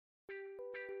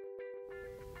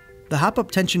The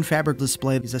Hopup Tension Fabric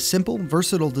display is a simple,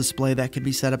 versatile display that can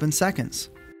be set up in seconds.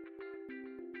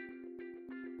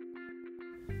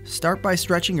 Start by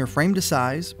stretching your frame to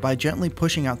size by gently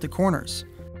pushing out the corners.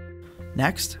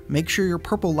 Next, make sure your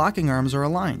purple locking arms are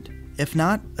aligned. If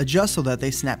not, adjust so that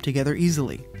they snap together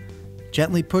easily.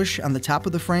 Gently push on the top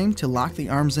of the frame to lock the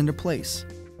arms into place.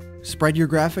 Spread your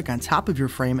graphic on top of your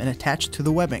frame and attach to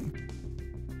the webbing.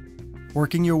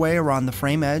 Working your way around the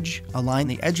frame edge, align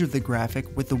the edge of the graphic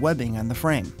with the webbing on the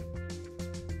frame.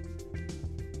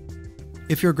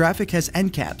 If your graphic has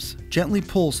end caps, gently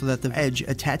pull so that the edge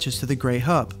attaches to the gray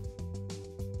hub.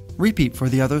 Repeat for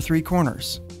the other 3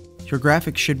 corners. Your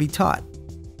graphic should be taut.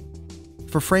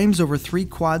 For frames over 3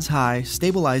 quads high,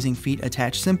 stabilizing feet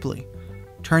attach simply.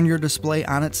 Turn your display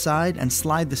on its side and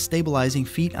slide the stabilizing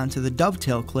feet onto the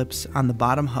dovetail clips on the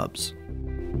bottom hubs.